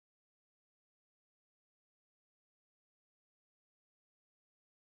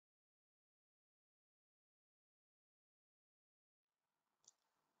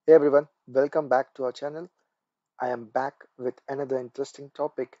Hey everyone, welcome back to our channel. I am back with another interesting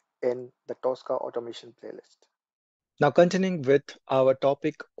topic in the Tosca automation playlist. Now, continuing with our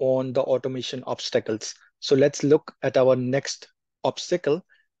topic on the automation obstacles. So let's look at our next obstacle,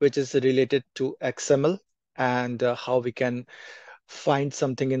 which is related to XML and how we can find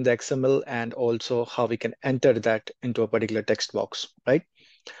something in the XML and also how we can enter that into a particular text box, right?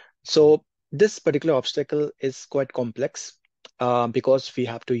 So this particular obstacle is quite complex because we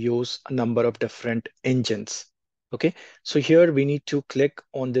have to use a number of different engines. Okay, so here we need to click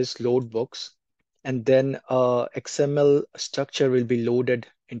on this load box and then XML structure will be loaded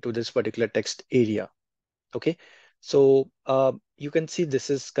into this particular text area. Okay, so you can see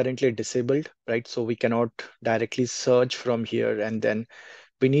this is currently disabled, right? So we cannot directly search from here, and then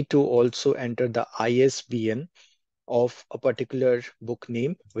we need to also enter the ISBN of a particular book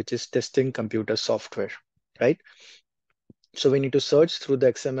name, which is testing computer software, right? So we need to search through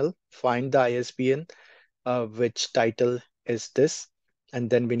the XML, find the ISBN, which title is this, and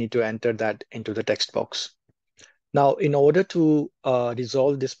then we need to enter that into the text box. Now, in order to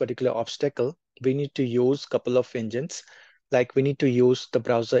resolve this particular obstacle, we need to use a couple of engines. Like we need to use the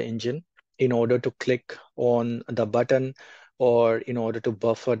browser engine in order to click on the button or in order to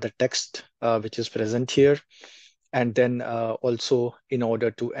buffer the text which is present here. And then also in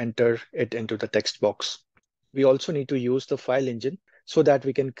order to enter it into the text box. We also need to use the file engine so that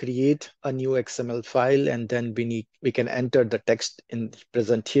we can create a new XML file and then we can enter the text in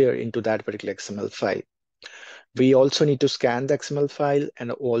present here into that particular XML file. We also need to scan the XML file,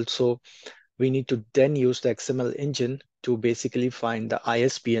 and also we need to then use the XML engine to basically find the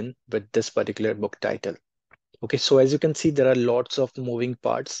ISBN with this particular book title. Okay, so as you can see, there are lots of moving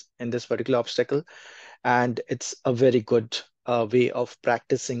parts in this particular obstacle, and it's a very good way of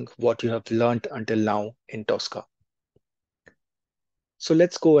practicing what you have learned until now in Tosca. So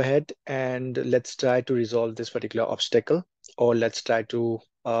let's go ahead and let's try to resolve this particular obstacle, or let's try to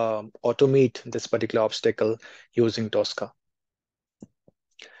automate this particular obstacle using Tosca.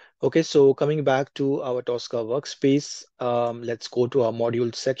 Okay, so coming back to our Tosca workspace, let's go to our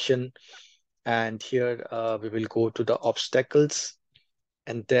module section. And here we will go to the obstacles.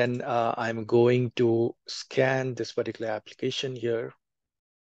 And then I'm going to scan this particular application here.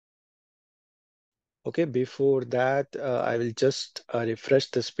 Okay, before that, I will just refresh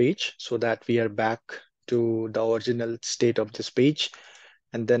this page so that we are back to the original state of this page.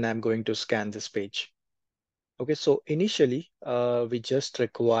 And then I'm going to scan this page. Okay, so initially, we just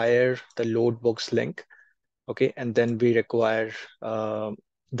require the load box link. Okay, and then we require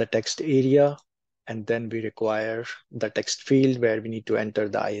the text area, and then we require the text field where we need to enter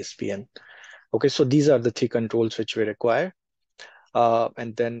the ISBN. Okay, so these are the three controls which we require.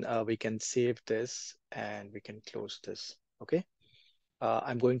 And then we can save this and we can close this. Okay,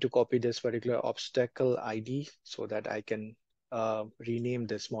 I'm going to copy this particular obstacle ID so that I can rename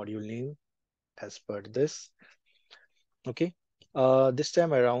this module name as per this. Okay, this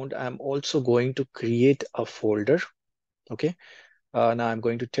time around, I'm also going to create a folder. Okay, now I'm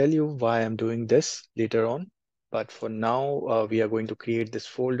going to tell you why I'm doing this later on. But for now, we are going to create this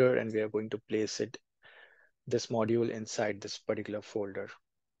folder and we are going to place this module inside this particular folder.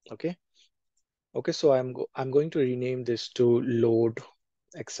 Okay. Okay, so I'm going to rename this to load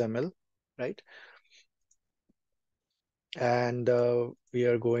XML, right? And we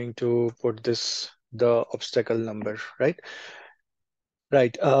are going to put the obstacle number, right?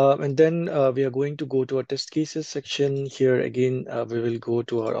 Right, and then we are going to go to our test cases section. Here again, we will go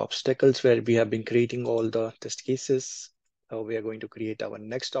to our obstacles where we have been creating all the test cases. We are going to create our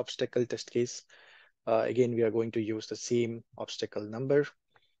next obstacle test case. Again, we are going to use the same obstacle number.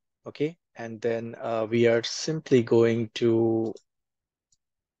 Okay, and then we are simply going to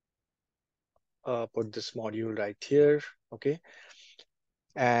put this module right here. Okay,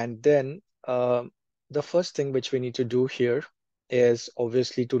 and then the first thing which we need to do here is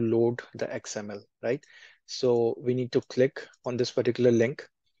obviously to load the XML, right? So we need to click on this particular link,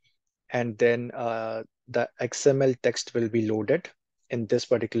 and then the XML text will be loaded in this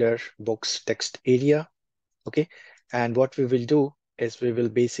particular box text area. Okay, and what we will do is we will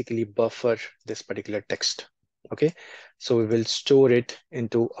basically buffer this particular text. Okay, so we will store it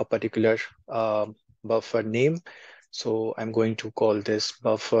into a particular buffer name. So I'm going to call this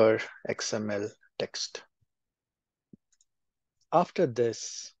buffer XML text. After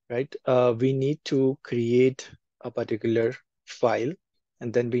this, right, we need to create a particular file,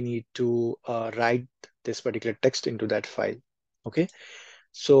 and then we need to write this particular text into that file. Okay,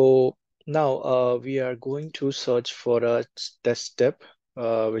 so now we are going to search for a test step,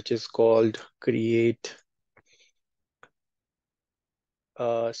 which is called create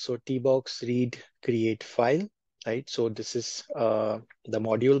So tbox read create file, right? So this is the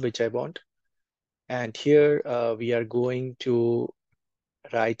module which I want. And here we are going to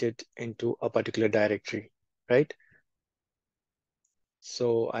write it into a particular directory, right?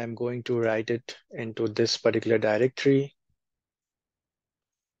 So I'm going to write it into this particular directory,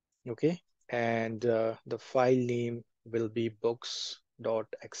 okay? And the file name will be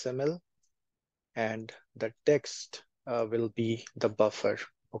books.xml, and the text will be the buffer.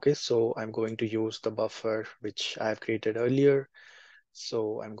 Okay, so I'm going to use the buffer which I have created earlier.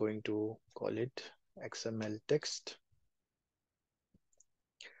 So I'm going to call it XML text.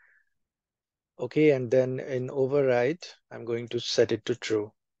 Okay, and then in override, I'm going to set it to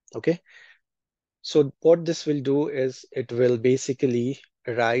true. Okay, so what this will do is it will basically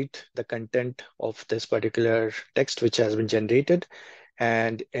write the content of this particular text which has been generated,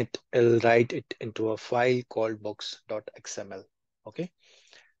 and it will write it into a file called books.xml. Okay,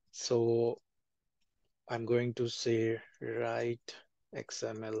 so I'm going to say write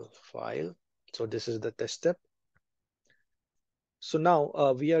XML file. So this is the test step. So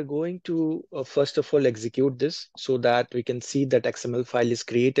now we are going to first of all execute this so that we can see that XML file is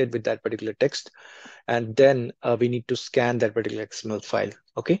created with that particular text. And then we need to scan that particular XML file.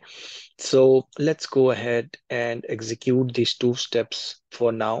 Okay, so let's go ahead and execute these two steps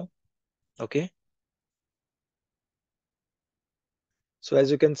for now. Okay, so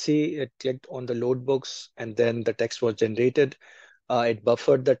as you can see, it clicked on the load box and then the text was generated. It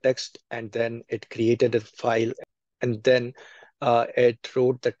buffered the text and then it created a file, and then it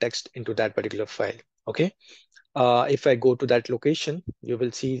wrote the text into that particular file. Okay. If I go to that location, you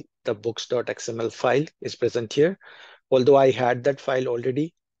will see the books.xml file is present here. Although I had that file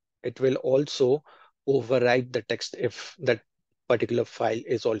already, it will also overwrite the text if that particular file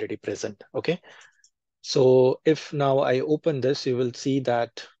is already present. Okay. So if now I open this, you will see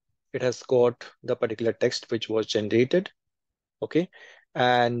that it has got the particular text which was generated. Okay.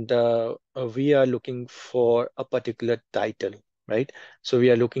 And we are looking for a particular title, right? So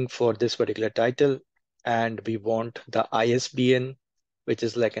we are looking for this particular title and we want the ISBN, which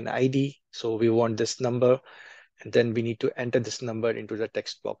is like an ID. So we want this number, and then we need to enter this number into the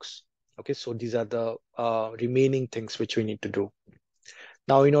text box. Okay, so these are the remaining things which we need to do.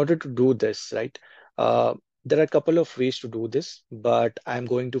 Now, in order to do this, right, uh, there are a couple of ways to do this, but I'm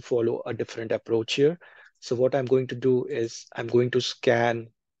going to follow a different approach here. So what I'm going to do is I'm going to scan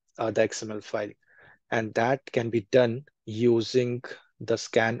the XML file, and that can be done using the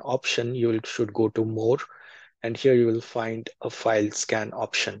scan option. You should go to more, and here you will find a file scan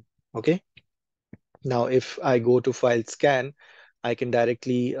option. Okay. Now, if I go to file scan, I can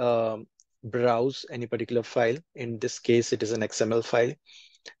directly browse any particular file. In this case, it is an XML file.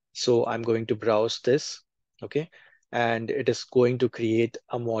 So I'm going to browse this, okay? And it is going to create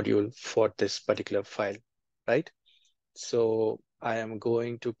a module for this particular file, right? So I am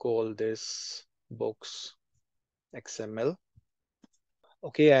going to call this books XML.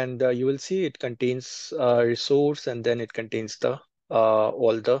 Okay, and you will see it contains resource, and then it contains the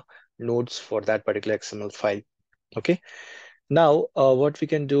all the nodes for that particular XML file. Okay. Now, what we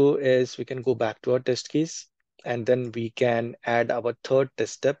can do is we can go back to our test case, and then we can add our third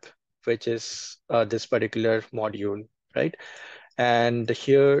test step, which is this particular module, right? And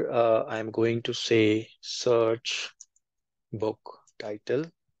here I'm going to say search book title.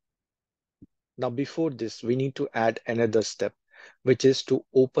 Now, before this, we need to add another step, which is to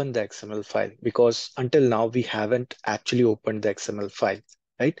open the XML file, because until now we haven't actually opened the XML file,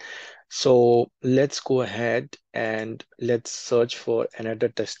 right? So let's go ahead and let's search for another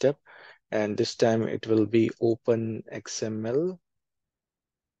test step. And this time it will be open XML.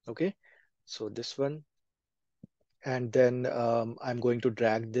 Okay, so this one. And then I'm going to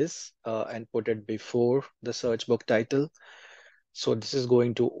drag this and put it before the search book title. So this is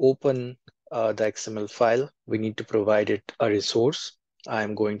going to open the XML file. We need to provide it a resource.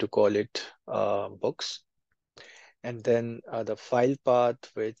 I'm going to call it books. And then the file path,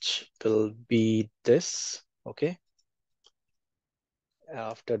 which will be this. Okay.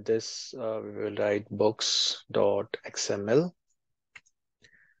 After this, we will write books.xml.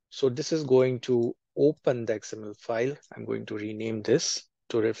 So this is going to open the XML file. I'm going to rename this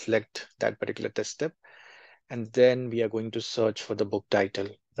to reflect that particular test step. And then we are going to search for the book title,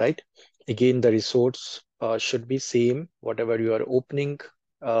 right? Again, the resource should be same. Whatever you are opening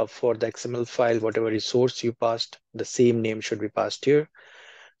for the XML file, whatever resource you passed, the same name should be passed here.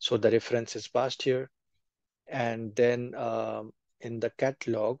 So the reference is passed here. And then in the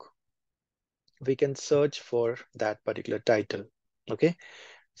catalog, we can search for that particular title. Okay.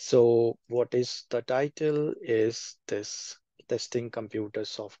 So what is the title is this. testing computer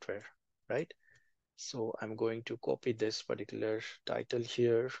software, right? So I'm going to copy this particular title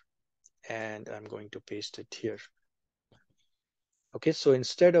here and I'm going to paste it here. Okay, so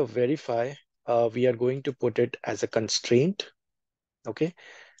instead of verify, we are going to put it as a constraint. Okay,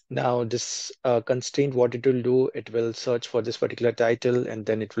 now this constraint, what it will do, it will search for this particular title and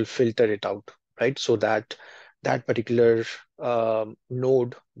then it will filter it out, right? So that that particular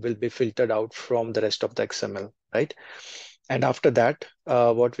node will be filtered out from the rest of the XML, right? And after that,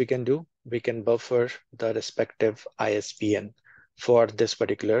 what we can do, we can buffer the respective ISBN for this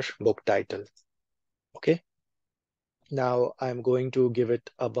particular book title. Okay. Now I'm going to give it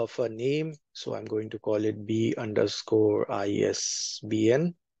a buffer name. So I'm going to call it B underscore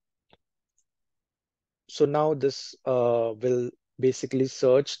ISBN. So now this will basically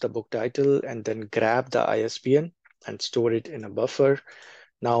search the book title and then grab the ISBN and store it in a buffer.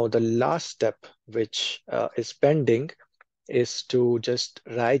 Now the last step, which is pending, is to just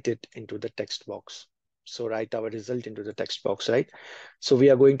write it into the text box. So write our result into the text box, right? So we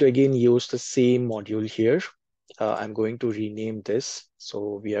are going to again use the same module here. I'm going to rename this.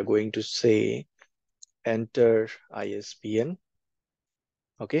 So we are going to say enter ISBN.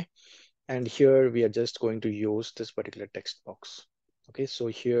 Okay. And here we are just going to use this particular text box. Okay. So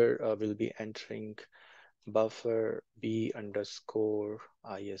here we'll be entering buffer B underscore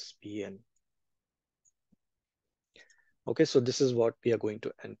ISBN. Okay. So this is what we are going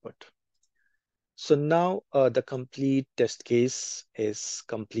to input. So now the complete test case is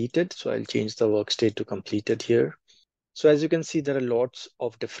completed. So I'll change the work state to completed here. So as you can see, there are lots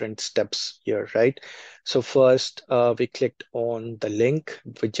of different steps here, right? So first, we clicked on the link,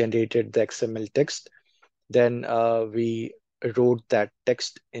 which generated the XML text. Then we wrote that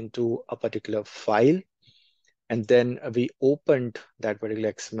text into a particular file. And then we opened that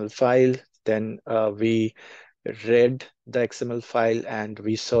particular XML file. Then we read the XML file and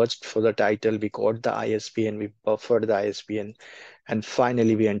we searched for the title. We got the ISBN, we buffered the ISBN, and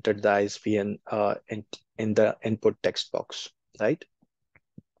finally we entered the ISBN in the input text box, right?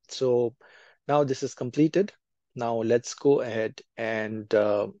 So now this is completed. Now let's go ahead and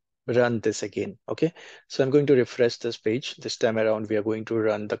run this again. Okay, so I'm going to refresh this page. This time around, we are going to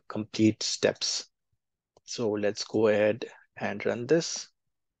run the complete steps. So let's go ahead and run this.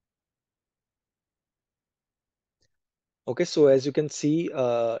 Okay, so as you can see,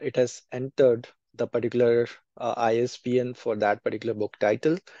 it has entered the particular ISBN for that particular book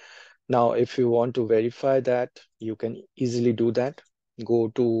title. Now, if you want to verify that, you can easily do that. Go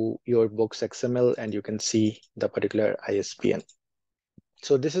to your books XML and you can see the particular ISBN.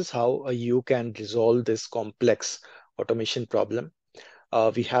 So this is how you can resolve this complex automation problem.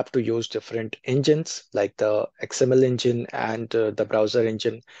 We have to use different engines like the XML engine and the browser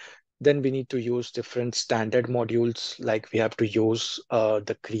engine. Then we need to use different standard modules, like we have to use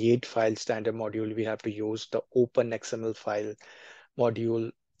the create file standard module. We have to use the open XML file module.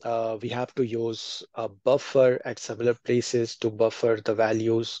 We have to use a buffer at several places to buffer the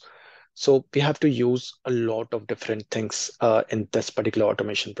values. So we have to use a lot of different things in this particular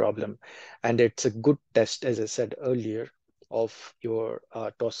automation problem. And it's a good test, as I said earlier, of your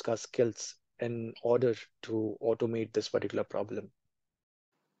Tosca skills in order to automate this particular problem.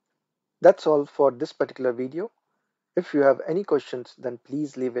 That's all for this particular video. If you have any questions, then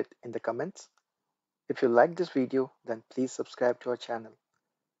please leave it in the comments. If you like this video, then please subscribe to our channel.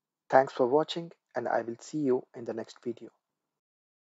 Thanks for watching, and I will see you in the next video.